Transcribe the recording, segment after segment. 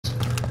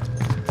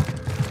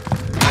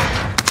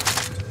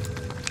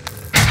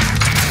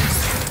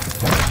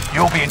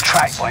being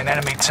tracked by an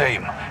enemy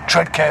team.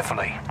 Tread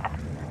carefully.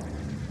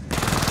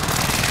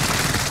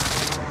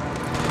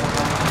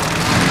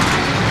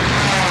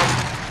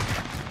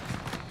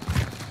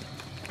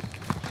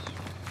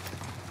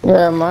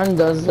 Yeah, mine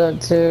does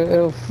that too.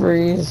 It'll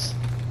freeze.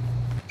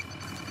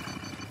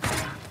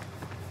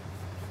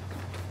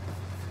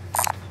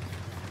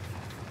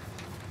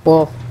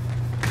 Wolf.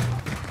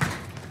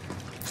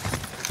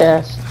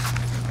 Yes.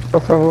 Go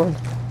forward.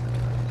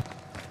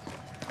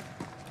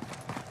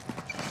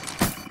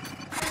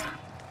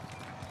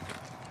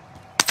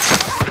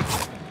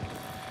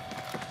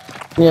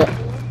 Yeah.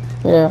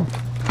 Yeah.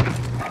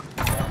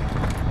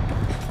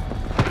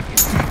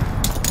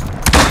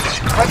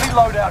 Friendly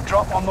loadout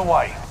drop on the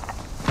way.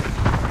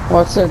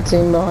 What's that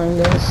team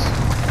behind us?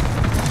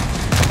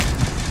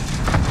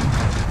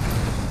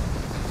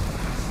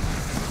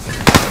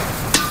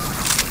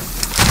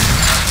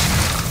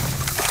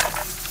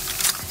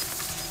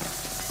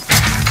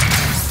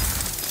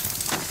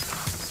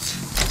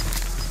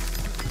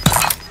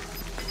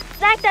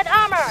 Snag that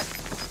armor!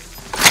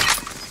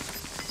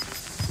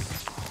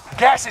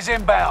 Gas is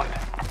inbound.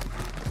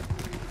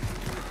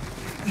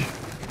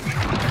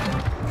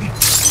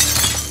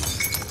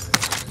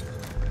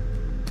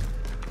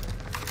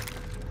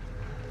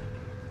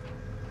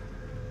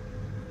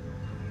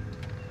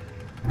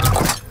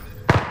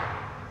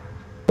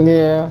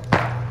 Yeah.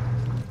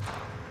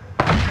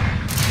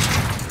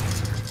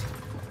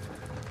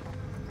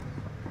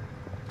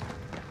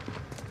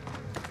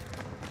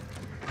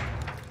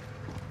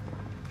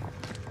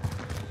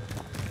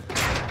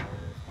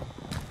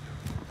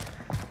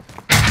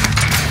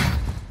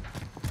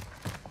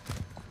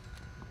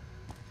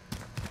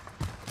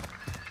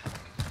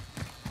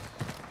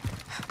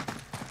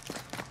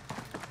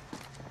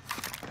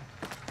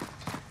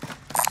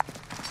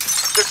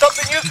 There's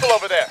something useful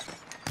over there.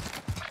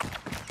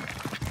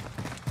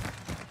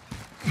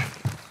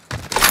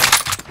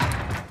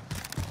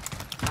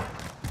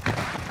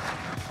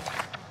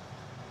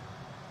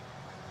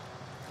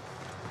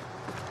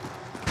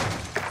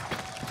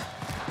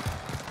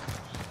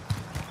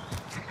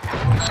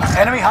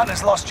 Enemy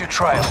hunters lost your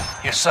trail.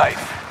 You're safe.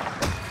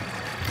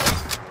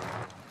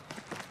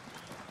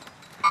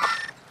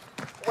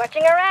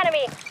 Watching our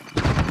enemy.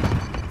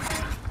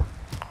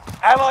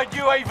 Allied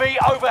UAV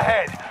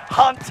overhead.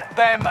 Hunt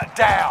them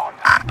down.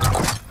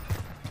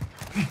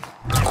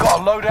 You've got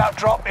a loadout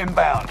drop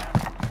inbound.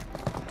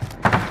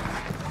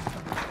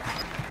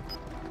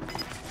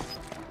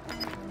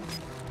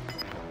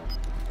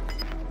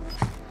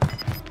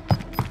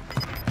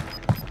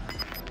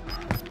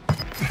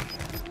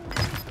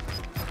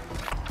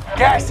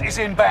 Gas is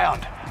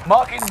inbound.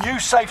 Marking new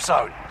safe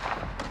zone.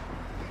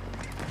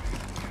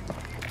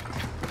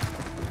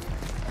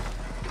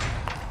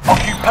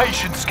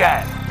 Occupation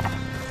scan.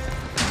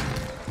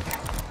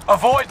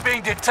 Avoid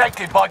being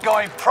detected by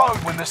going prone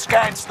when the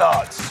scan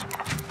starts.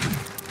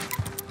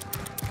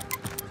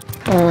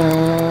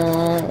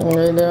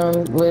 Lay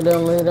down, lay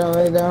down, lay down,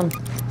 lay down.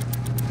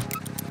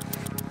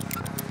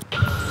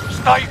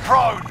 Stay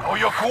prone or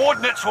your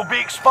coordinates will be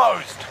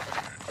exposed.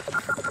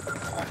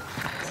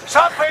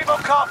 Some people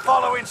can't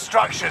follow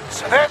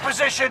instructions. Their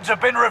positions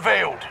have been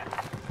revealed.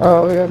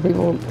 Oh, we got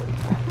people.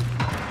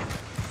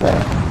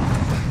 Yeah.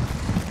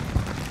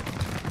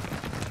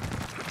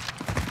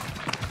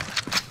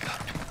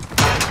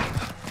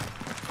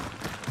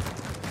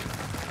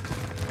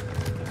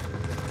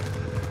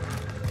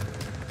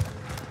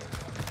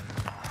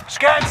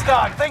 Scan's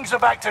done. Things are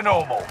back to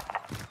normal.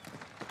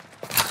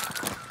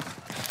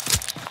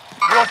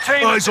 Your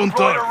team has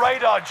deployed a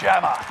radar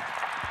jammer.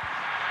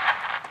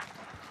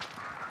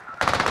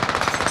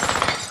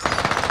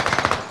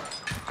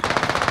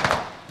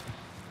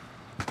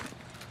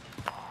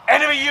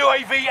 Enemy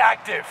UAV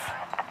active.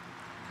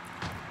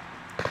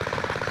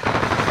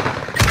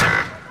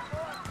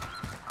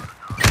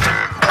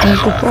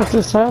 What the fuck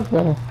is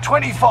happening?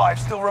 25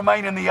 still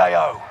remain in the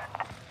AO.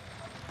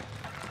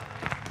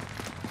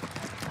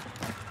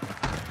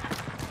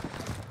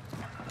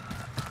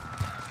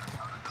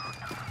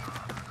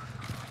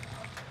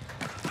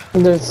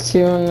 There's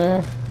two in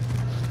there.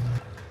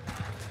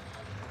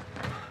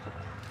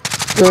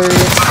 Three.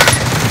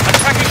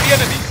 Attacking the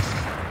enemy.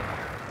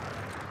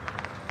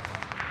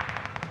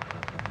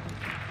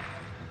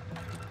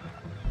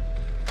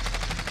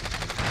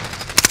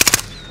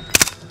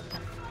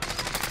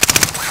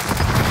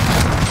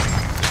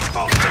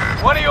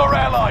 One of your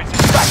allies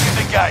is back in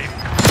the game.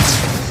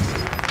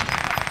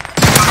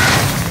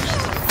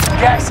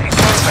 Gas is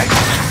moving.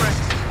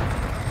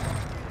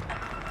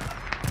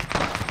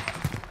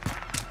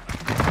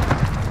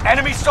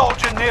 Enemy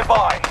soldier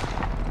nearby.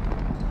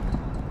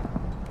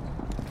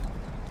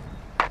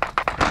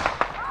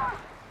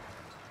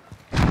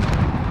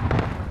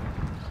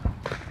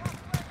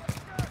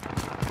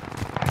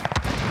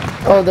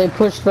 Oh, they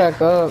pushed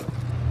back up.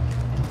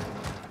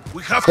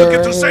 We have to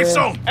get to safe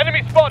zone.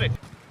 Enemy spotted.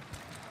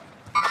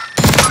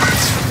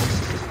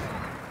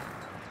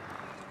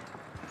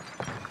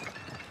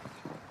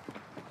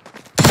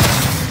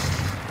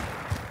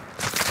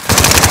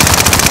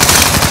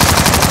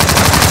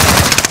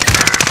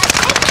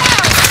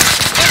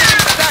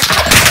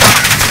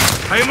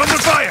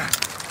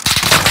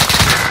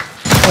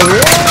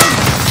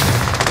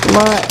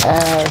 My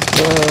ass,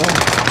 bro.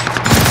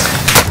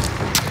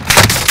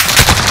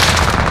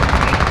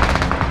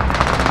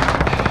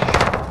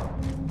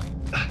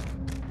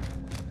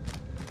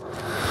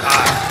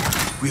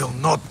 We'll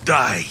not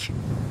die.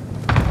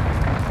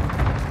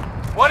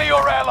 One of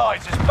your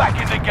allies is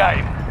back in the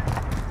game.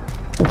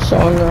 I'm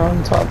showing her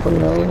on top of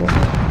no.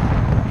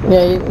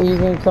 Yeah, you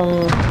can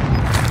come.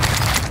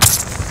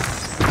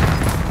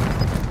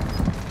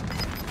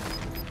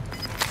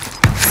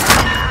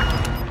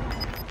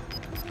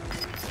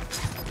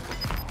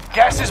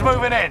 Gas is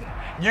moving in.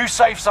 New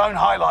safe zone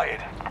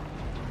highlighted.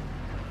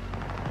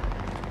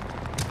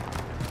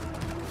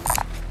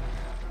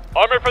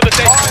 Armor for the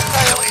Fire station.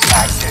 sale is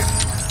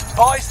active.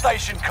 Buy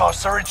station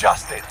costs are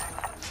adjusted.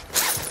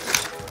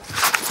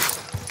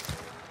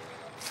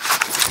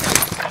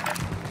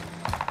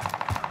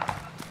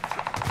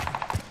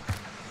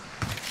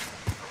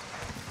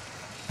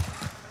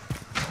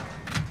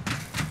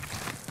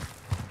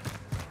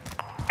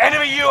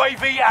 Enemy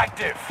UAV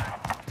active.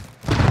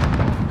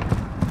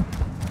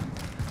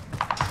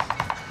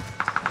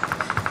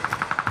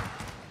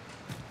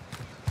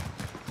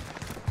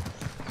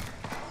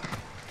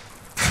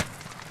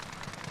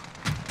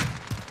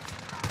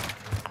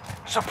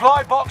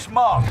 Supply box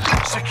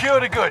marked. Secure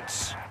the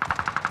goods.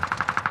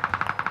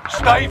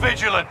 Stay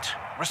vigilant.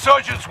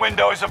 Resurgence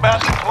window is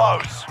about to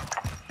close.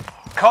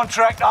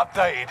 Contract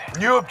updated.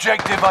 New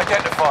objective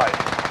identified.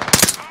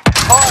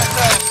 Fire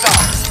sale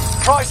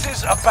done.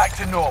 Prices are back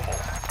to normal.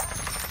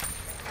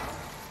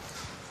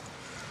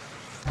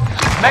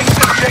 Next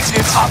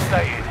objective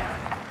updated.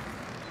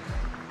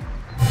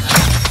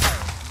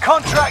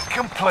 Contract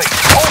complete.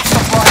 All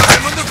supplies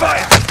I'm under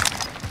fire!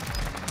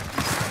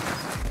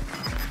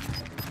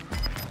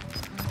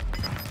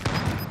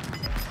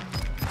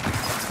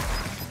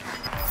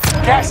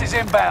 Gas is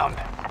inbound.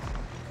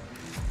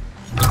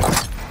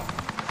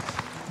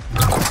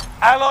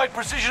 Allied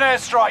precision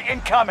airstrike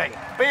incoming.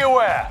 Be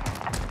aware.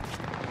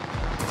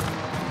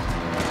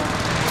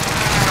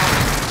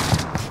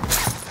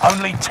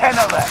 Only 10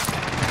 are left.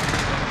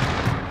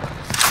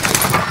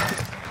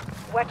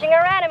 Watching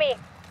our enemy.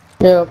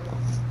 Yep.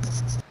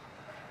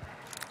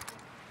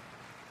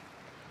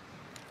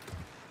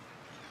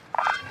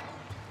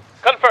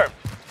 Confirmed.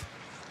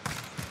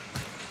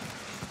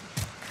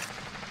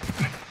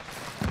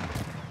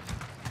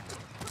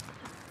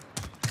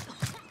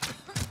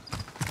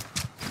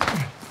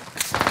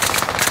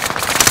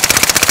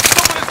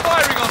 Someone is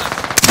firing on us.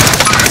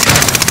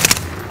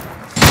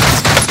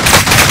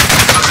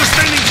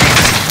 Sustaining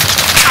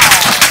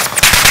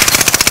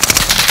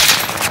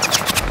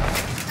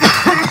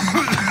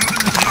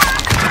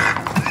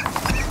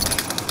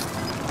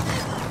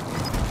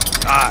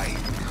I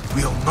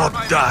will not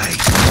die.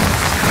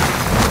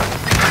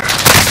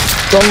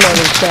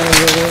 Somebody's trying to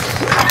do this.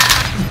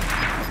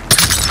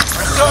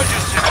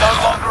 Resurgence is no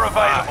longer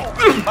available.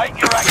 Make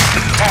your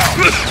actions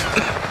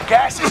count.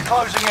 Gas is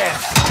closing in.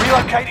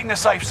 Relocating the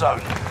safe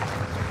zone.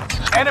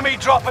 Enemy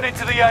dropping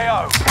into the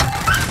AO.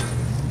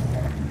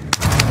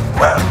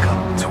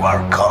 Welcome to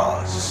our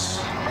cause.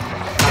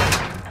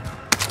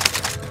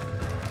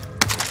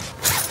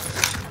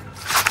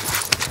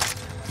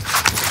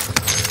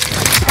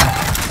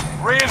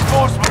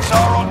 Reinforcements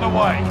are on the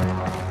way.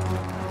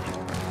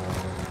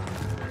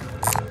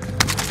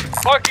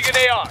 Marking an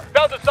AR.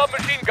 Found a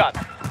submachine gun.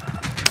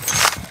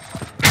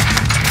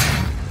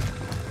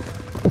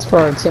 It's for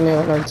our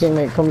teammate when our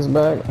teammate comes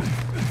back.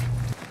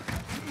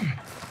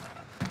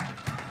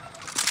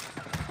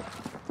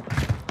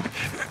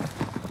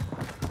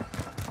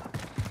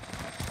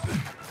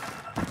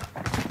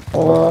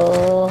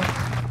 Oh.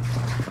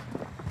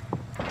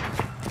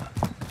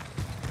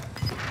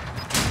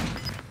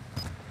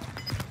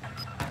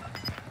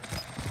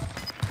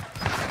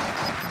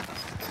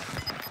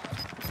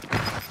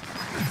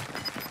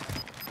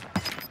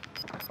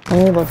 I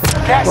need like a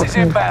Gas is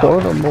fucking inbound.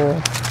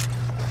 portable.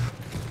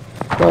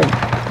 Like,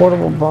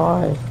 portable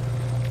buy.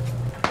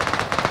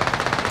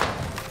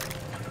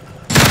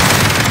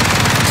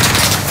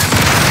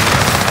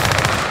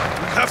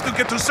 We have to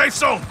get to safe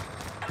zone.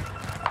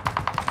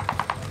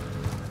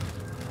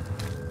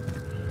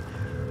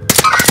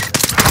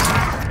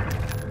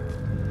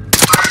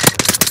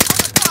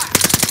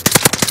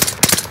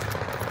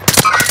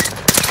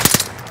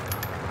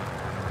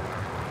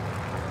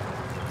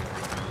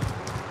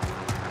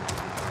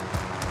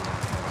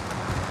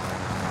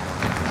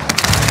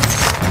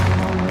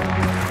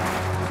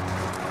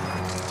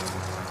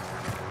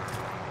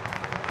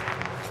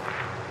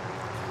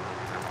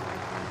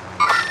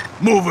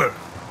 Mover.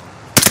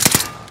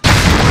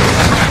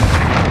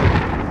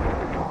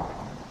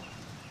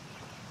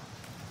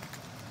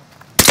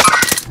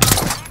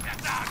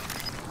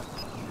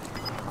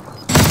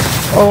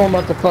 Oh, I'm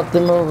about to fuck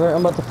them over.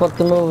 I'm about to fuck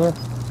them over.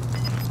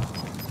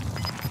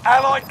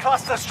 Allied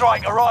cluster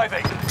strike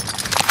arriving.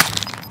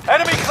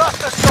 Enemy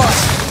cluster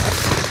strike.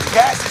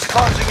 Gas is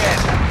closing in.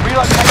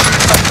 Relocating the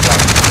safe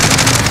zone.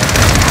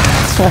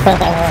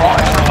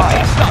 Fire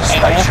remains.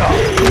 Stay sharp.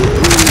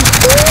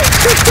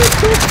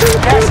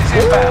 Gas is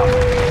inbound.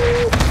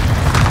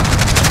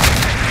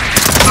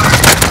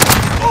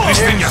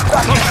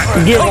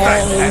 Get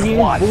Contact out of here,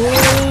 boy.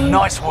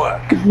 Nice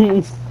work.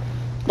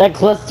 That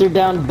clustered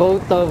down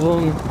both of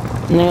them,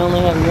 and they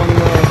only had one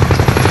left.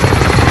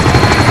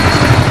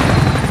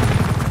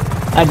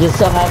 I just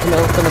so happened to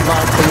open the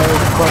box and there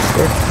was a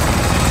cluster.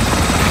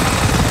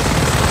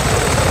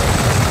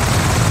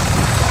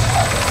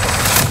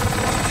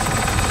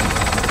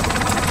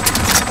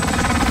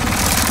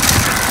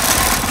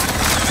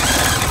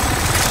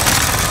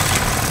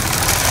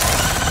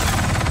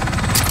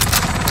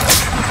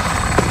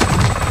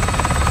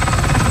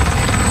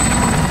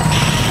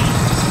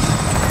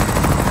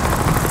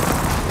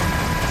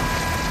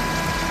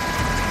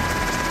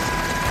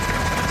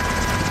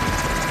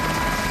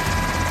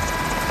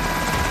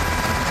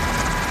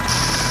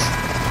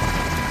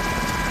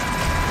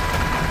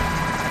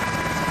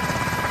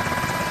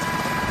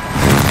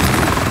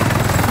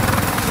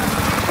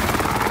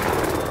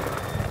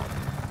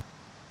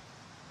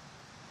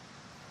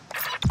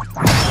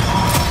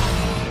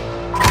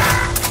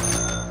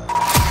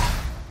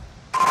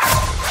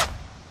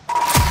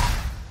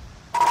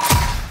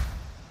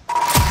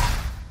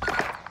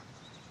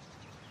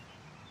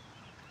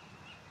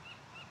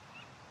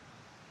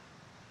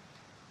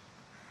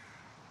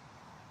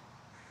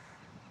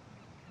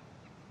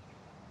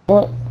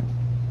 What?